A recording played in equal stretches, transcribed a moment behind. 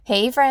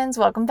Hey friends,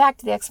 welcome back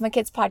to the Eczema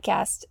Kids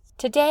podcast.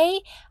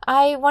 Today,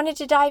 I wanted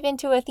to dive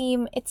into a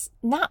theme. It's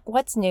not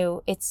what's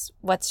new, it's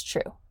what's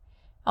true.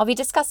 I'll be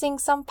discussing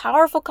some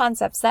powerful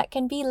concepts that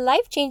can be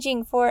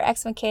life-changing for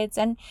eczema kids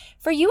and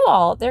for you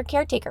all, their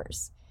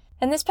caretakers.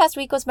 And this past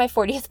week was my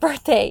 40th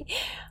birthday.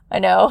 I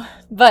know,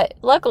 but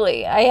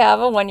luckily I have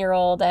a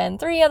 1-year-old and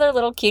 3 other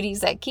little cuties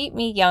that keep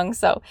me young,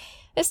 so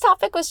this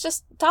topic was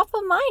just top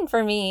of mind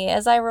for me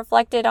as I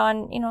reflected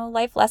on,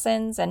 life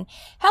lessons and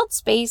held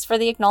space for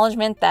the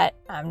acknowledgement that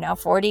I'm now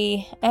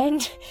 40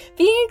 and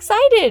being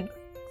excited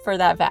for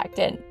that fact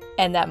and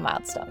that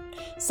milestone.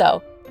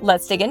 So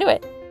let's dig into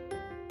it.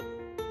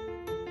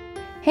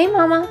 Hey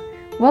Mama,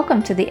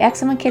 welcome to the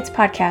Eczema Kids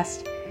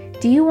podcast.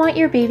 Do you want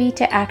your baby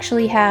to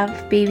actually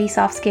have baby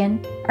soft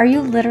skin? Are you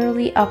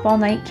literally up all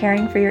night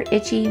caring for your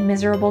itchy,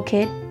 miserable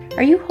kid?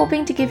 Are you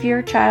hoping to give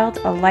your child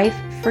a life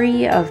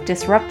free of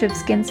disruptive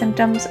skin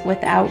symptoms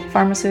without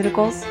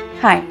pharmaceuticals?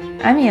 Hi,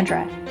 I'm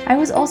Andra. I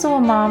was also a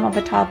mom of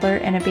a toddler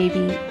and a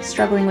baby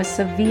struggling with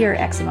severe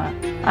eczema.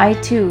 I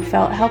too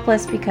felt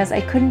helpless because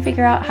I couldn't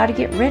figure out how to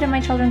get rid of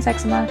my children's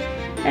eczema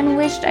and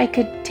wished I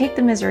could take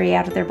the misery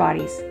out of their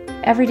bodies.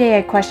 Every day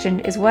I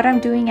questioned, is what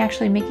I'm doing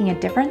actually making a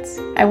difference?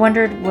 I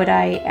wondered, would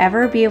I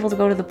ever be able to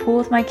go to the pool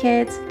with my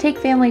kids, take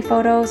family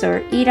photos,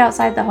 or eat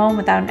outside the home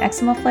without an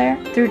eczema flare?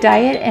 Through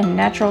diet and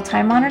natural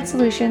time-honored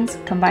solutions,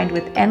 combined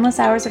with endless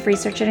hours of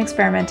research and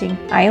experimenting,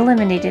 I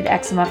eliminated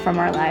eczema from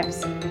our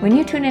lives. When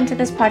you tune into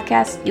this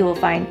podcast, you will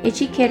find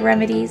itchy kid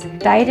remedies,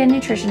 diet and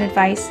nutrition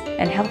advice,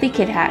 and healthy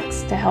kid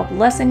hacks to help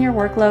lessen your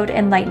workload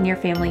and lighten your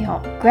family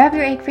home. Grab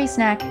your egg-free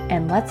snack,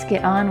 and let's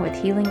get on with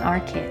healing our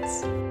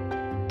kids.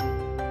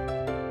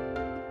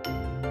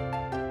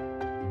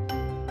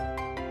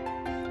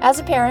 As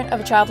a parent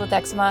of a child with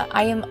eczema,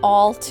 I am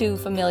all too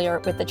familiar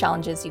with the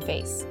challenges you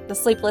face. The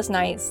sleepless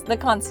nights, the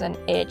constant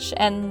itch,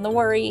 and the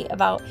worry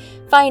about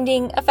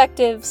finding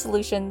effective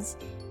solutions.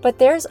 But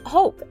there's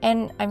hope,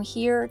 and I'm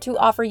here to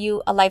offer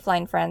you a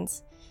lifeline,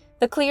 friends.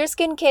 The Clear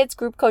Skin Kids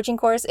group coaching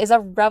course is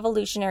a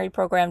revolutionary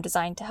program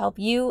designed to help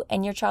you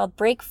and your child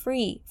break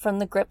free from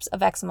the grips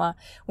of eczema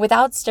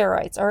without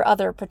steroids or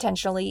other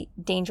potentially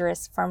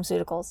dangerous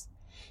pharmaceuticals.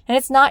 And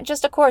it's not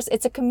just a course,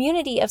 it's a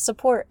community of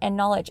support and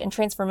knowledge and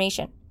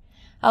transformation.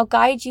 I'll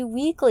guide you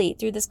weekly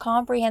through this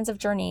comprehensive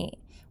journey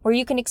where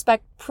you can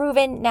expect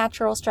proven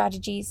natural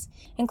strategies,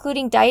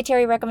 including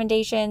dietary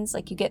recommendations,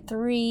 like you get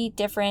 3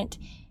 different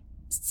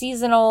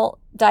seasonal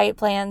diet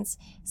plans,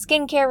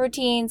 skincare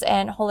routines,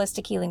 and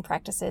holistic healing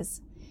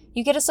practices.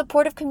 You get a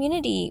supportive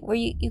community where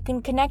you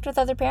can connect with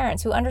other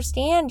parents who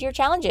understand your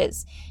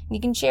challenges.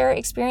 You can share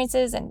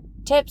experiences and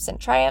tips and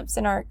triumphs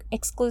in our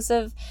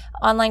exclusive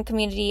online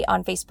community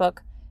on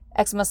Facebook,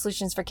 Eczema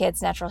Solutions for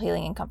Kids, Natural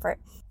Healing and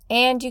Comfort.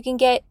 And you can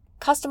get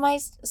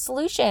customized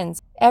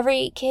solutions.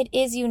 Every kid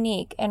is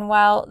unique, and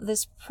while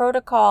this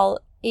protocol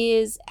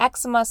is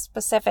eczema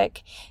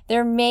specific,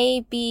 there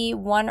may be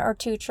 1 or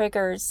 2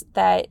 triggers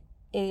that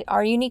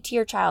are unique to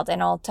your child,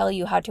 and I'll tell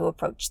you how to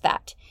approach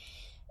that.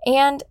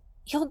 And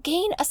you'll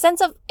gain a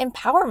sense of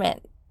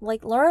empowerment,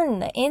 like learn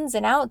the ins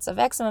and outs of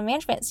eczema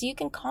management so you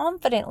can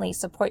confidently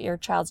support your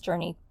child's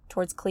journey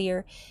towards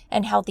clear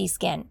and healthy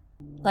skin.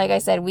 Like I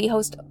said, we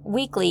host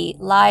weekly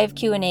live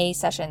Q&A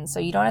sessions,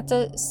 so you don't have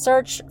to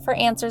search for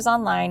answers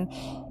online.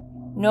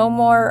 No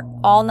more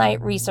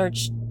all-night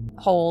research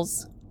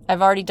holes.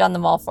 I've already done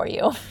them all for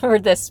you for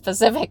this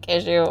specific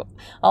issue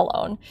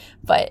alone,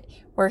 but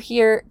we're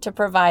here to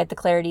provide the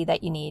clarity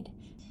that you need.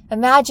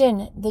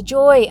 Imagine the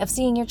joy of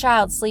seeing your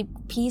child sleep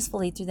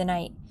peacefully through the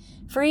night,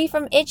 free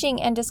from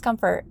itching and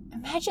discomfort.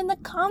 Imagine the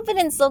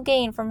confidence they'll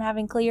gain from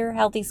having clear,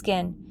 healthy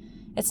skin.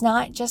 It's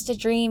not just a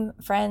dream,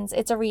 friends.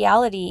 It's a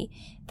reality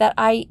that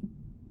I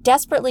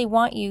desperately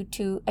want you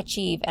to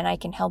achieve, and I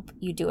can help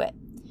you do it.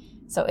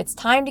 So it's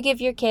time to give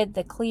your kid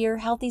the clear,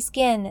 healthy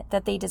skin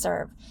that they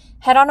deserve.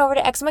 Head on over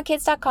to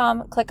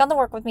eczemakids.com, click on the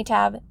Work With Me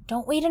tab.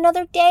 Don't wait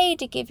another day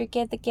to give your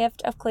kid the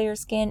gift of clear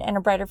skin and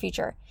a brighter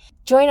future.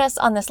 Join us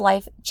on this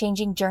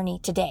life-changing journey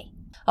today.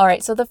 All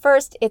right, so the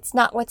first, it's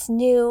not what's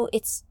new,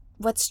 it's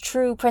what's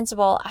true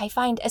principle I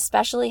find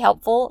especially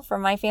helpful for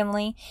my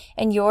family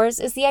and yours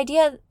is the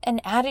idea,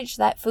 an adage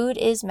that food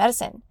is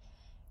medicine.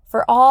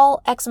 For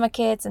all eczema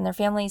kids and their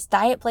families,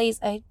 diet plays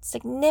a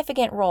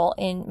significant role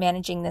in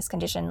managing this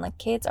condition. Like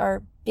kids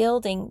are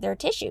building their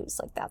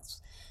tissues, like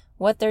that's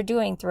what they're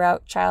doing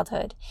throughout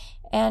childhood.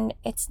 And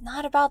it's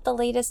not about the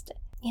latest,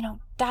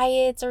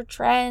 diets or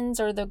trends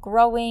or the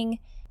growing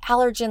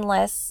allergen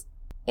lists.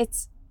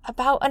 It's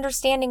about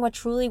understanding what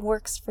truly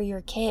works for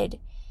your kid.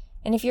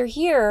 And if you're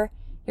here,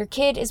 your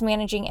kid is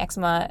managing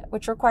eczema,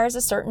 which requires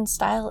a certain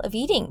style of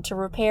eating to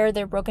repair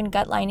their broken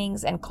gut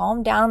linings and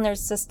calm down their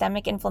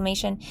systemic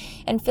inflammation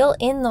and fill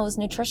in those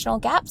nutritional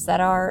gaps that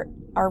are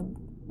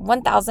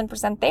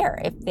 1000%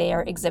 there if they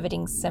are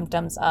exhibiting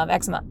symptoms of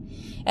eczema.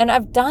 And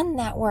I've done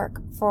that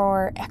work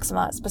for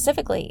eczema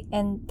specifically,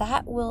 and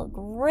that will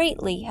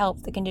greatly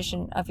help the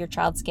condition of your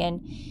child's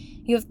skin.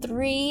 You have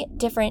 3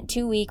 different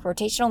 2-week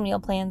rotational meal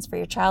plans for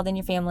your child and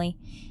your family.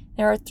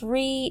 There are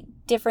 3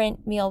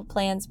 different meal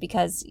plans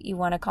because you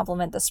want to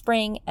complement the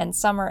spring and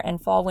summer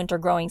and fall winter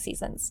growing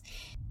seasons.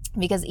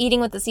 Because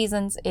eating with the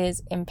seasons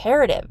is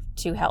imperative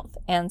to health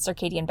and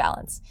circadian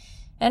balance.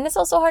 And it's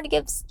also hard to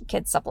give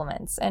kids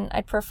supplements, and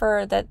I'd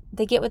prefer that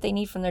they get what they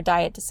need from their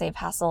diet to save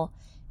hassle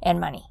and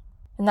money.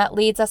 And that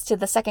leads us to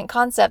the second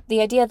concept,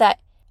 the idea that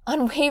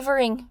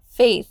unwavering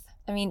faith,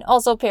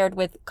 also paired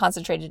with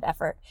concentrated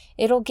effort,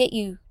 it'll get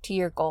you to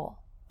your goal.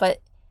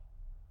 But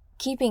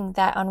keeping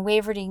that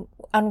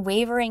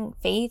unwavering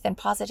faith and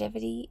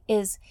positivity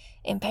is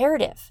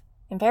imperative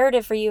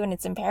for you, and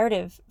it's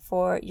imperative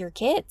for your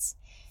kids.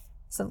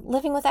 So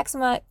living with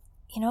eczema,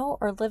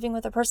 or living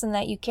with a person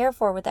that you care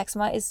for with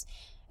eczema is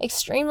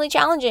extremely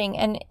challenging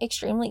and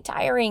extremely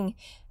tiring.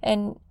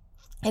 And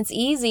it's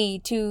easy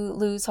to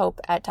lose hope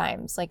at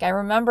times. Like I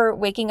remember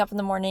waking up in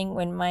the morning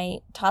when my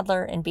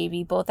toddler and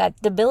baby both had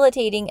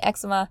debilitating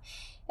eczema,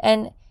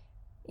 and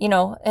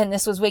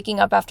this was waking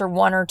up after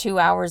 1 or 2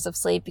 hours of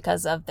sleep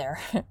because of their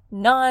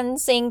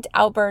non-synced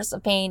outbursts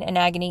of pain and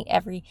agony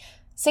every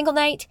single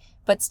night.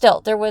 But still,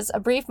 there was a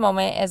brief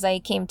moment as I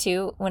came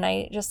to when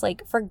I just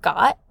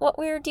forgot what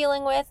we were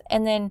dealing with.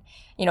 And then,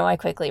 I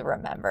quickly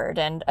remembered,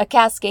 and a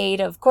cascade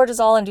of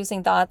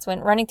cortisol-inducing thoughts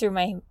went running through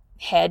my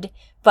head.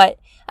 But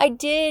I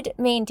did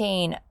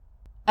maintain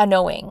a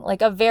knowing,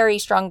 a very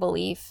strong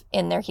belief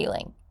in their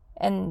healing.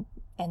 And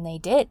they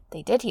did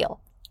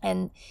heal.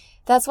 And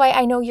that's why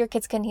I know your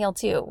kids can heal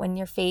too, when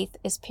your faith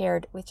is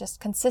paired with just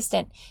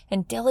consistent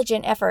and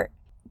diligent effort.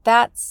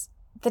 That's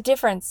the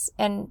difference.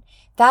 And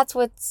that's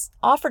what's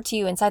offered to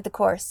you inside the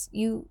course.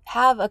 You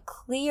have a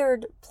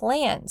cleared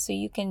plan, so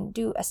you can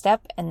do a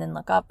step and then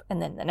look up,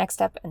 and then the next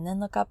step and then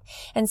look up,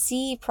 and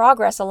see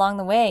progress along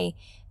the way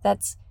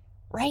that's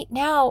right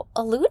now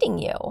eluding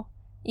you,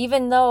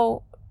 even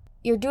though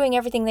you're doing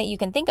everything that you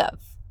can think of.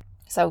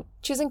 So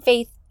choosing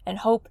faith and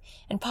hope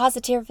and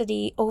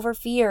positivity over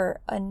fear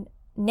and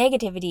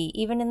negativity,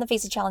 even in the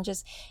face of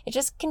challenges, it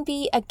just can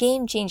be a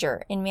game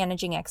changer in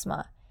managing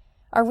eczema.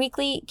 Our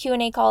weekly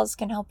Q&A calls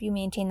can help you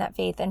maintain that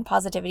faith and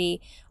positivity,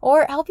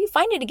 or help you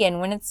find it again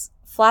when it's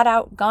flat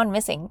out gone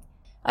missing.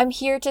 I'm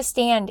here to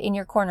stand in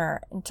your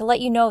corner and to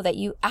let you know that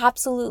you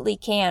absolutely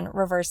can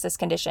reverse this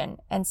condition.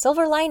 And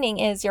silver lining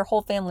is your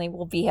whole family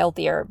will be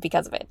healthier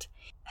because of it.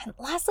 And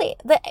lastly,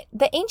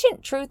 the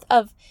ancient truth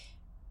of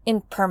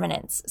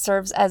impermanence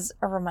serves as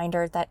a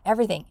reminder that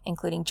everything,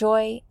 including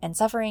joy and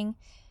suffering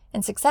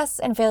and success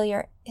and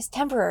failure, is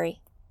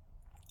temporary.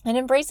 And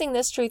embracing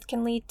this truth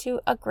can lead to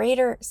a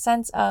greater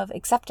sense of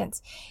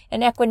acceptance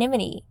and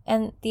equanimity,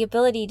 and the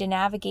ability to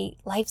navigate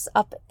life's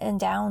up and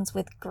downs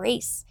with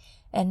grace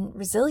and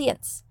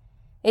resilience.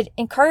 It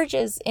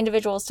encourages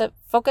individuals to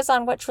focus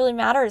on what truly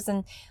matters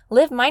and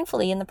live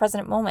mindfully in the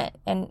present moment.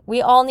 And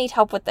we all need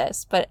help with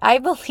this, but I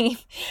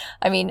believe,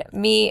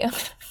 me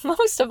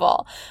most of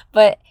all,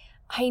 but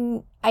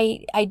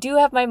I do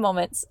have my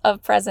moments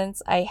of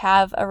presence. I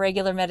have a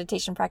regular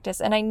meditation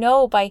practice, and I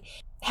know by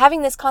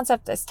having this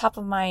concept as top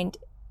of mind,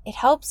 it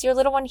helps your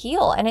little one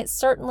heal, and it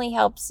certainly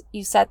helps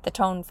you set the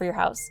tone for your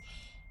house.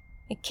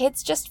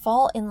 Kids just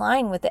fall in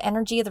line with the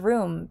energy of the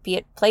room, be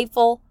it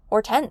playful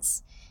or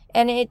tense,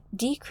 and it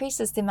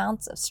decreases the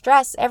amounts of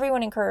stress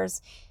everyone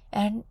incurs,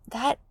 and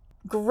that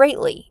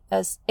greatly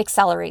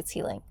accelerates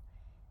healing.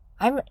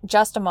 I'm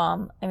just a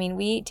mom.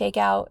 We take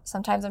out,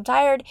 sometimes I'm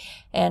tired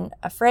and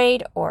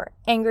afraid or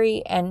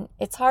angry, and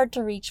it's hard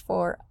to reach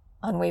for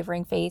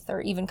unwavering faith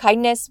or even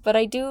kindness, but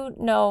I do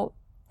know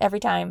every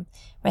time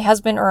my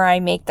husband or I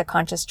make the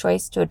conscious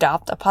choice to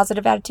adopt a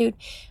positive attitude,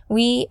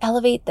 we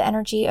elevate the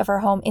energy of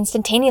our home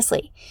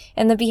instantaneously,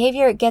 and the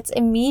behavior gets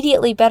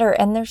immediately better,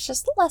 and there's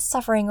just less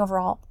suffering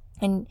overall.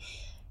 And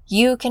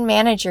you can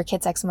manage your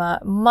kids' eczema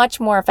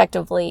much more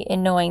effectively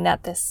in knowing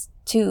that this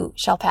too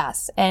shall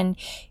pass, and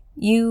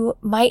you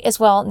might as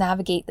well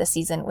navigate the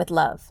season with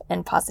love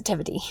and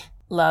positivity.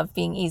 Love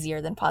being easier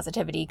than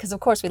positivity, because of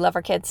course we love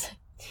our kids.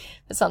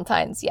 But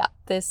sometimes,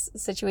 this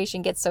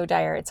situation gets so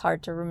dire, it's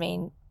hard to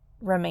remain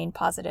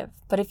positive.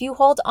 But if you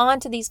hold on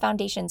to these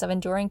foundations of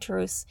enduring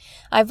truths,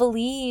 I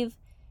believe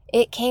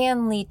it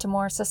can lead to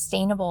more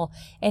sustainable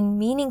and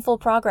meaningful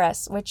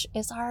progress, which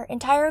is our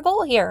entire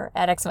goal here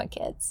at Eczema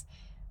Kids.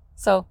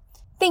 So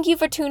thank you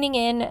for tuning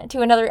in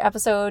to another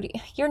episode.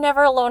 You're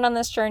never alone on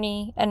this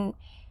journey, and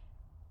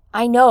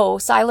I know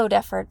siloed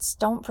efforts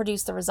don't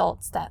produce the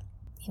results that,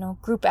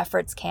 group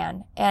efforts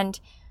can. And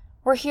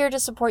we're here to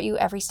support you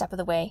every step of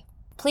the way.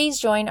 Please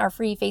join our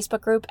free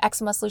Facebook group,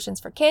 Eczema Solutions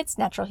for Kids,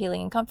 Natural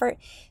Healing and Comfort.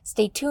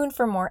 Stay tuned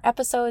for more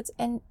episodes,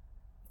 and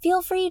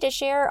feel free to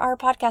share our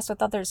podcast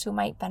with others who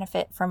might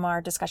benefit from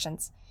our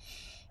discussions.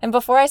 And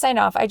before I sign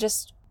off, I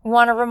just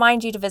want to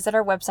remind you to visit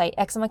our website,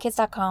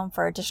 eczemakids.com,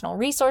 for additional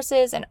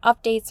resources and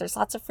updates. There's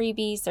lots of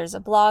freebies. There's a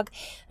blog.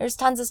 There's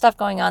tons of stuff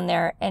going on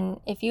there. And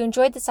if you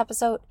enjoyed this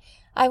episode,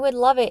 I would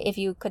love it if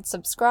you could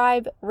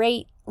subscribe,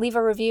 rate, leave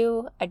a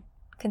review. I'd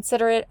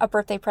consider it a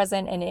birthday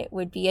present, and it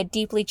would be a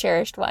deeply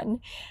cherished one.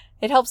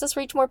 It helps us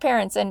reach more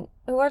parents and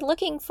who are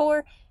looking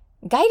for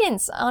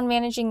guidance on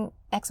managing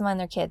eczema in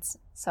their kids.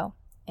 So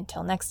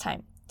until next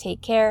time,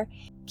 take care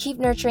Keep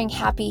nurturing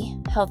happy,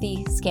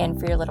 healthy skin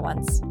for your little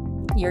ones.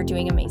 You're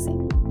doing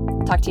amazing.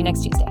 Talk to you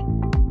next Tuesday.